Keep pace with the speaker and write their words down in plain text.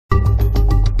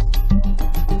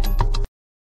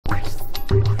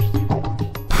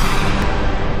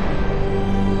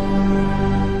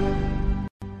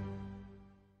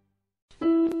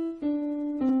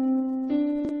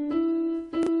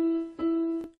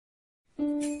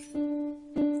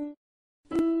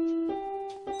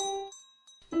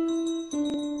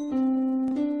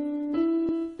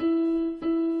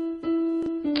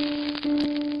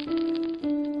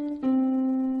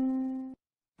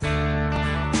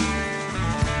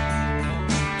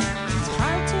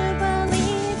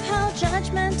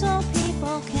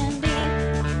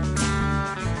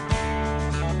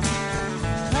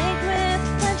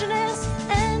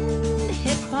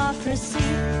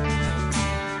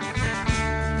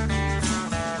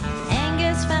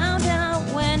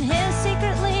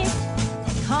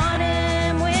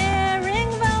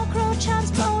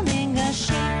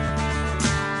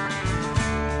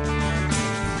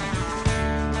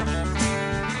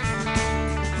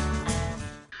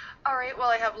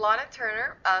I have Lahna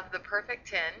Turner of The Perfect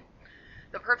 10.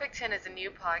 The Perfect 10 is a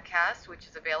new podcast which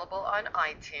is available on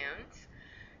iTunes.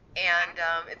 And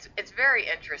it's very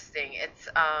interesting. It's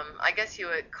I guess you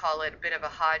would call it a bit of a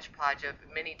hodgepodge of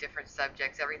many different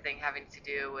subjects, everything having to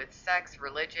do with sex,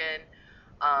 religion,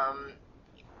 um,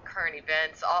 current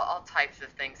events, all types of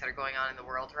things that are going on in the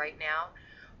world right now.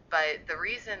 But the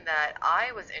reason that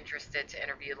I was interested to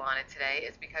interview Lahna today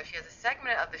is because she has a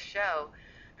segment of the show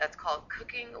that's called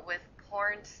Cooking with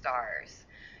Pornstars.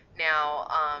 Now,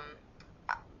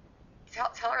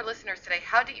 tell our listeners today,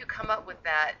 how did you come up with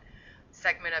that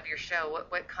segment of your show?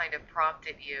 What kind of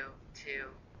prompted you to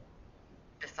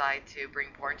decide to bring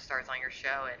porn stars on your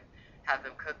show and have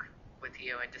them cook with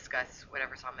you and discuss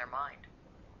whatever's on their mind?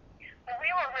 Well, we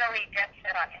were really dead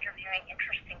set on interviewing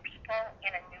interesting people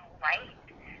in a new light.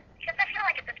 Because I feel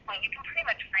like at this point you can pretty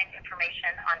much find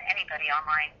information on anybody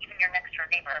online, even your next door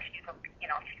neighbor, if you look,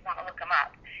 if you want to look them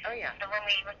up. Oh yeah. So when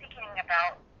we were thinking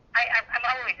about, I'm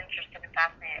always interested and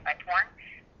fascinated by porn,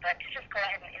 but to just go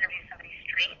ahead and interview somebody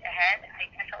straight ahead, I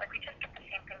felt like we just did the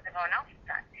same things everyone else has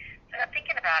done. So I'm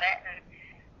thinking about it, and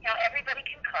everybody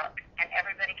can cook and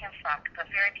everybody can fuck, but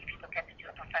very few people get to do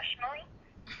it professionally.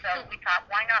 So we thought,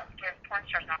 why not give porn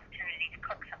stars an opportunity to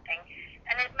cook something,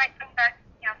 and it might bring back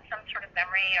some sort of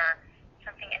memory or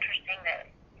something interesting that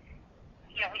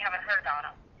we haven't heard about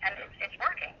them, and it's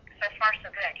working so far.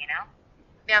 So good.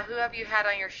 Now, who have you had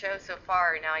on your show so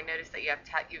far? Now, I noticed that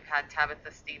you've had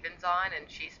Tabitha Stevens on,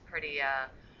 and she's pretty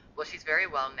she's very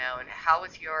well known. How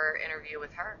was your interview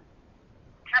with her?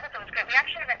 Tabitha was great. We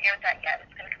actually haven't aired that yet.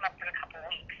 It's going to come up in a couple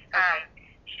of weeks. Okay.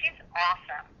 She's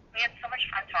awesome. We had so much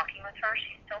fun talking with her.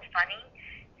 She's so funny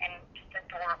and just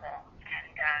adorable.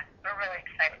 And we're really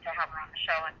excited to have her on the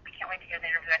show. And we can't wait to hear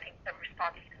the interview. I think the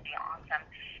response is going to be awesome.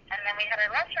 And then we had a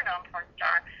lesser-known porn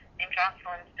star named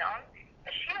Jocelyn Stone.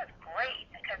 But she was great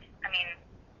because,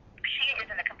 she is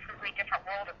in a completely different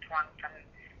world of porn from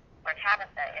where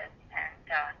Tabitha is. And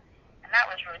that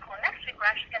was really cool. Next week, we're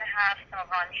actually going to have some of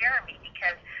Ron Jeremy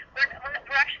because we're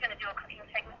actually going to do a cooking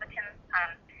segment with him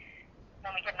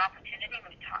when we get an opportunity.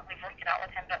 We've worked it out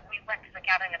with him, but we went to the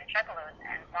gathering of the Juggalos,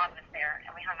 and Ron was there, and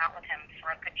we hung out with him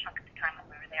for a good chunk of the time that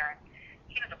we were there. And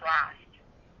he was a blast.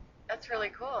 That's really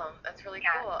cool. That's really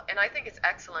Yeah. cool. And I think it's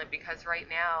excellent because right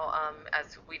now,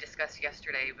 as we discussed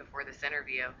yesterday before this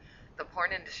interview, the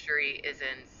porn industry is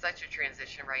in such a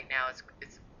transition right now. It's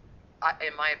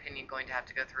in my opinion, going to have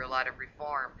to go through a lot of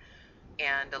reform.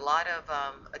 And a lot of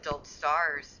adult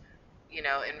stars,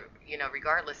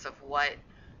 regardless of what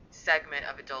segment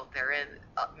of adult they're in,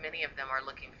 many of them are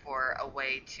looking for a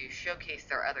way to showcase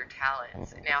their other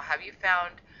talents. Now, have you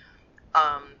found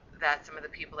that some of the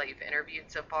people that you've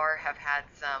interviewed so far have had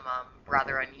some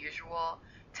rather unusual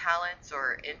talents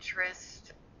or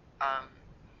interests?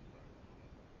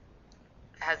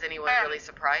 Has anyone really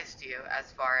surprised you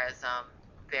as far as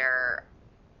their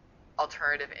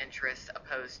alternative interests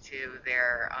opposed to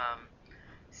their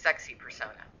sexy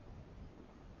persona?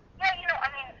 Yeah,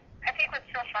 I think what's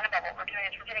so fun about what we're doing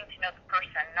is we're getting to know the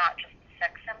person, not just the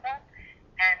sex symbol.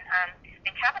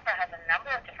 And Tabitha has a number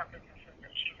of different businesses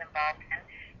that she's involved in,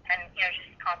 and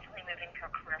she's constantly moving her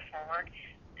career forward.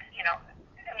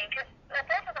 Because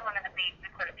both of the women that we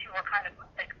recorded to were kind of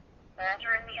like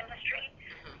older in the industry.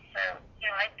 Mm-hmm. So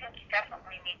I think you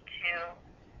definitely need to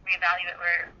reevaluate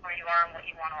where you are and what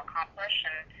you want to accomplish,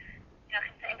 and because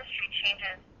the industry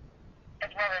changes as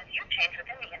well as you change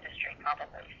within the industry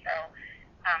probably. So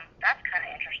that's kind of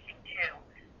interesting too.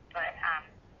 But I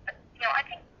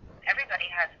think everybody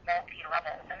has multi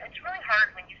levels, and it's really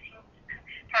hard when you see,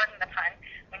 pardon the pun,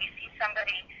 when you see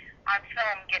somebody on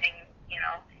film getting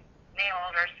nailed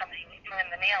or somebody doing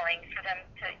the nailing, for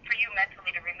you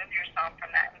mentally to remove yourself from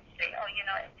that and say, oh, you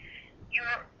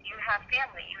have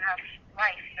family, you have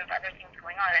life, you have other things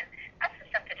going on, and that's the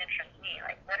stuff that interests me.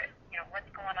 Like what's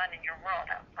going on in your world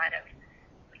outside of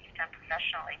what you've done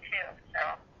professionally too.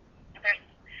 So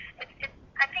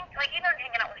I think like even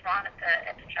hanging out with Ron at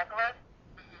the Juggalos,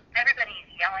 everybody's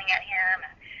yelling at him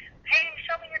and hey,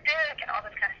 show me your dick and all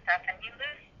this kind of stuff, and you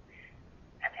lose.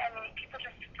 People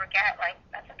just forget like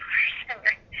that's a person.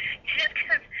 Just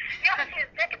because you don't see his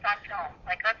dick, it's on film.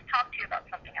 Like let's talk to you about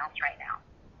something else right now.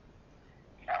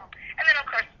 So, and then of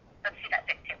course, let's see that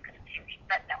dick too because it's huge.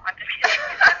 But no, I'm just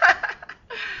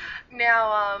kidding.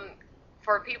 Now,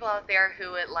 for people out there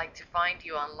who would like to find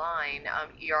you online,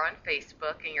 you're on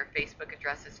Facebook, and your Facebook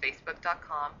address is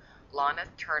facebook.com, Lahna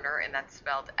Turner, and that's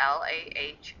spelled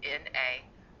Lahna,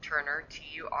 Turner,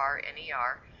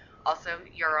 Turner. Also,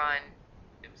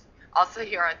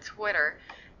 you're on Twitter,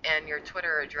 and your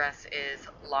Twitter address is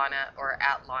Lahna or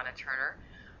at Lahna Turner.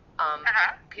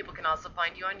 People can also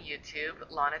find you on YouTube,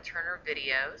 Lahna Turner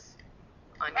Videos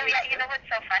on YouTube. Yeah, you know what's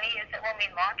so funny is that when we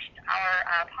launched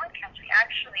our podcast,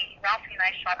 Ralphie and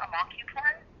I shot a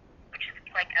mockumentary, which is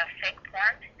like a fake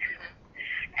porn.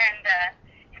 And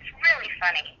it's really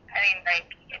funny. I mean, like,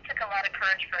 it took a lot of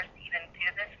courage for us to even do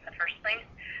this in the first place.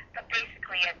 But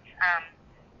basically, it's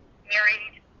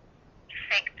married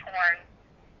fake porn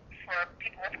for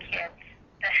people with kids.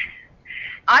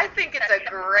 I think it's a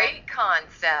great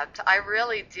concept. I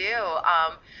really do.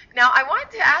 Now, I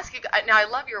wanted to ask you. Now, I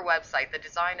love your website. The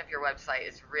design of your website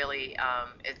is really,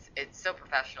 it's so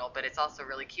professional, but it's also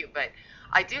really cute. But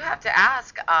I do have to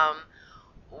ask,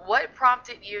 what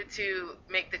prompted you to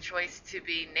make the choice to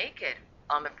be naked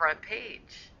on the front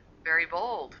page? Very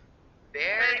bold.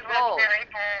 Very bold. Very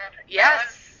bold.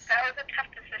 Yes. That was a tough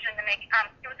decision to make.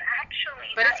 It was actually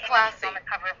but it's classy. On the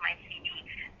cover of my CD.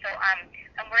 So I'm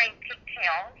wearing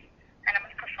pigtails and a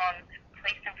microphone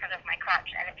placed in front of my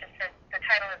crotch, and it just says the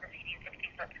title of the CD is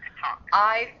 60 Flips to Talk.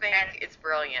 I think it's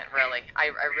brilliant, really. I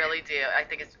really do. I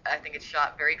think it's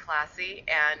shot very classy,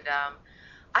 and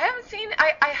I haven't seen.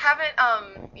 I haven't.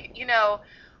 You know,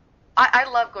 I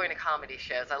love going to comedy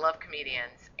shows. I love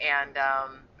comedians, and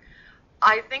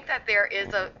I think that there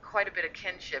is quite a bit of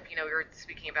kinship. You know, we were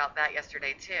speaking about that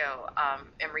yesterday too,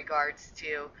 in regards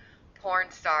to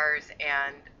porn stars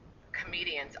and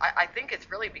comedians. I think it's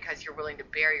really because you're willing to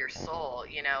bare your soul.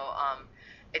 You know,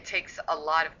 it takes a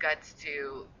lot of guts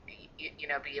to, you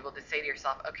know, be able to say to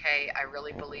yourself, okay, I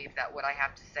really believe that what I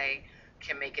have to say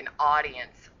can make an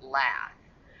audience laugh.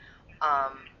 I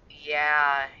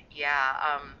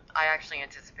actually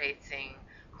anticipate seeing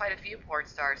quite a few porn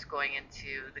stars going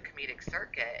into the comedic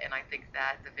circuit, and I think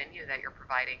that the venue that you're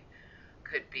providing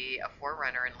could be a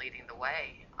forerunner in leading the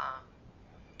way.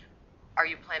 Are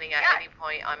you planning at any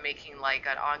point on making like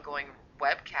an ongoing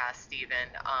webcast even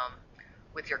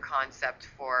with your concept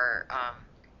for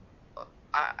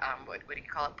what do you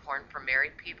call it, porn for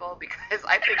married people? Because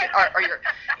I think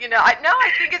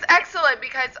I think it's excellent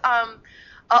because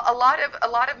a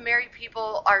lot of married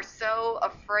people are so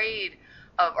afraid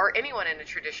of, or anyone in a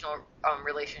traditional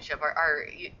relationship are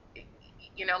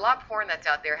you know, a lot of porn that's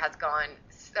out there has gone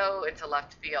so into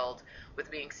left field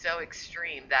with being so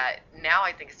extreme that now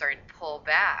I think it's starting to pull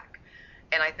back,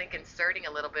 and I think inserting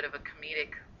a little bit of a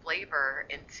comedic flavor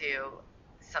into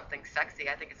something sexy,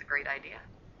 I think is a great idea.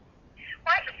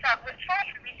 Well, I just thought, as far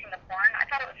as releasing the porn, I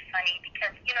thought it was funny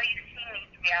because, you know, you've seen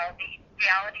these reality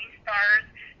stars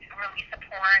who release a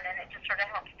porn and it just sort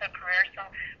of helps their career. So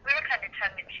we were kind of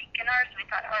tongue-in-cheek in ours. We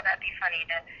thought, that'd be funny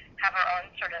to have our own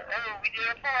sort of, we do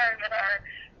a porn with our,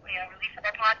 you know, release of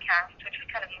our podcast, which we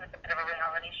kind of view as a bit of a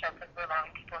reality show because we're allowing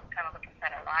people to kind of look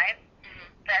inside our lives. Mm-hmm.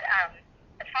 But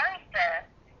as far as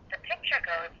the picture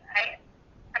goes, I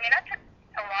mean, that took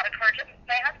a lot of courage.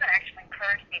 My husband actually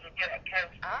encouraged me to do it because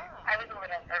I was a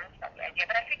little nervous about the idea.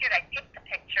 But I figured I'd take the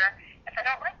picture. If I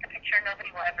don't like the picture,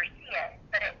 nobody will ever see it.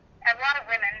 But a lot of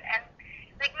women, and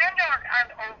like men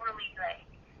aren't overly like,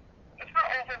 it's not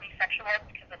overly sexualized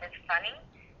because it is funny,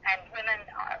 and women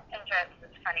enjoy it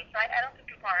because it's funny. So I don't think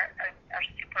people are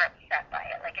super upset by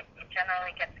it. Like it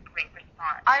generally gets a great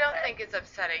response. I don't think it's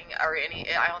upsetting or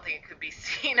I don't think it could be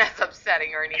seen as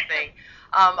upsetting or anything.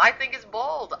 I think it's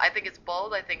bold. I think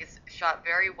it's shot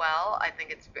very well. I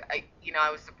think I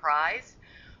was surprised,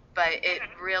 but it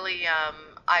really,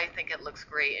 I think it looks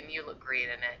great, and you look great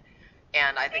in it.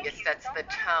 And I think it sets the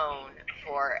tone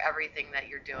for everything that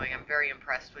you're doing. I'm very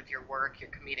impressed with your work,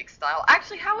 your comedic style.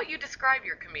 Actually, how would you describe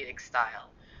your comedic style?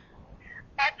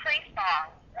 I play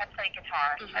songs. I play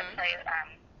guitar. Mm-hmm. I play,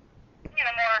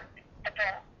 more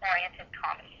adult-oriented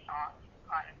comedy songs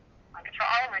on guitar,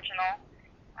 all original.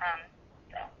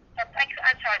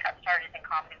 That's how I got started in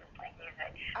comedy, was playing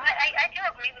music. Oh. I do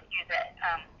agree with you that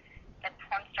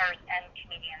porn stars and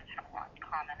comedians have a lot in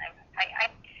common.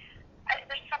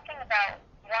 There's something about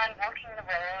one working the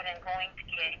road and going to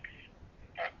gigs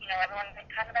that, you know, everyone's in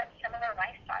kind of that similar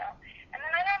lifestyle. And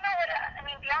then I don't know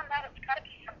beyond that, it's got to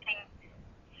be some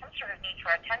sort of need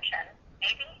for attention,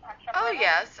 maybe on some level.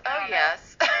 Yes.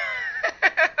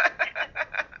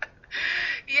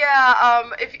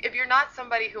 Yeah, if you're not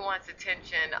somebody who wants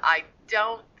attention, I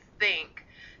don't think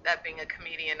that being a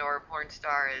comedian or a porn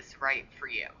star is right for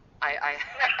you. I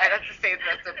have to say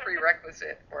that's a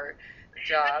prerequisite for the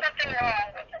job. There's nothing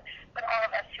wrong with all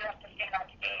of us who have to stand on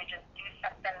stage and do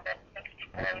something that makes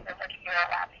people either look at you or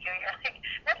laugh at you. You're like,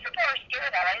 most people are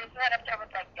scared of it. Isn't that up there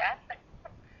with like death?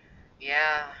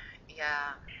 Yeah.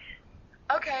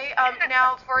 Okay,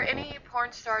 now for any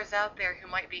porn stars out there who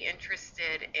might be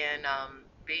interested in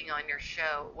being on your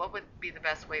show, what would be the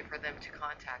best way for them to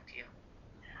contact you?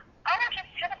 Just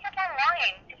hit us up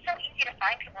online. It's so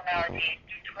nowadays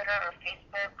through Twitter or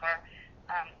Facebook or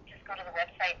just go to the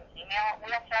website and email. We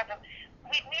also have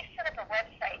we've set up a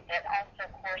website that also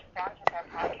corresponds with our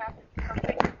podcast. It's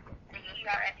perfect. The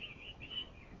PRFECT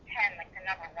 10, like the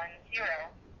number 10,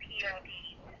 POD,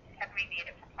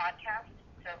 abbreviated for podcast.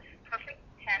 So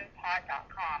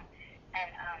perfect10pod.com.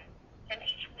 And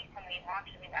each week when we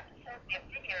launch a new episode, we have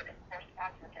video that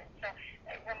corresponds with it. So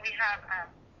when we have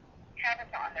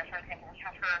Tabitha on there, for example,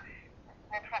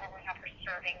 we'll probably have her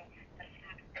serving the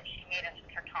food that she made us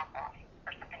with her top off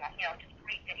or something like, just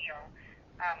great video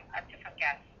of different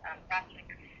guests. Last week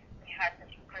we had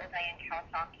this girl, Diane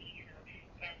Kawasaki, who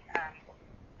is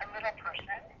a little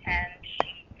person, and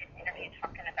she did an interview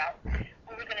talking about,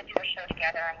 we were going to do a show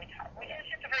together, and it was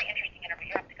just a very interesting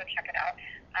interview. You have to go check it out.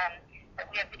 But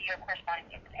we have video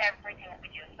corresponding with everything that we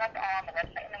do. So that's all on the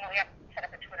website. And then we have set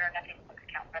up a Twitter and a Facebook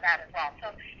account for that as well.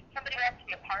 So if somebody wants to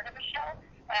be a part of the show,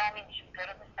 by all means, just go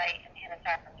to the site and hit us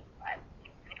up, and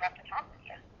we'd love to talk with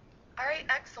you. All right,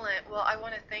 excellent. Well, I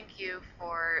want to thank you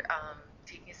for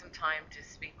taking some time to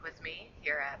speak with me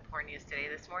here at Porn News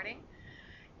Today this morning.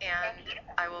 And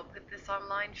I will put this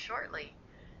online shortly.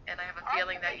 And I have a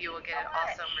feeling that you will get an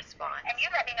awesome response. And you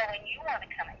let me know when you want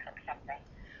to come and cook something.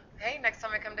 Hey, next time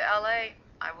I come to LA,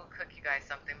 I will cook you guys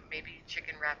something. Maybe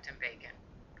chicken wrapped in bacon.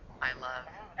 I love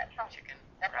chicken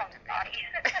wrapped in bacon.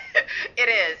 It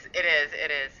is.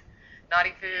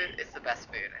 Naughty food is the best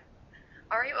food.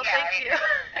 All right, well, thank you.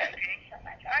 I agree so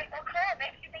much. All right, well, cool.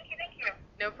 Thank you.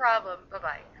 No problem.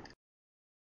 Bye-bye.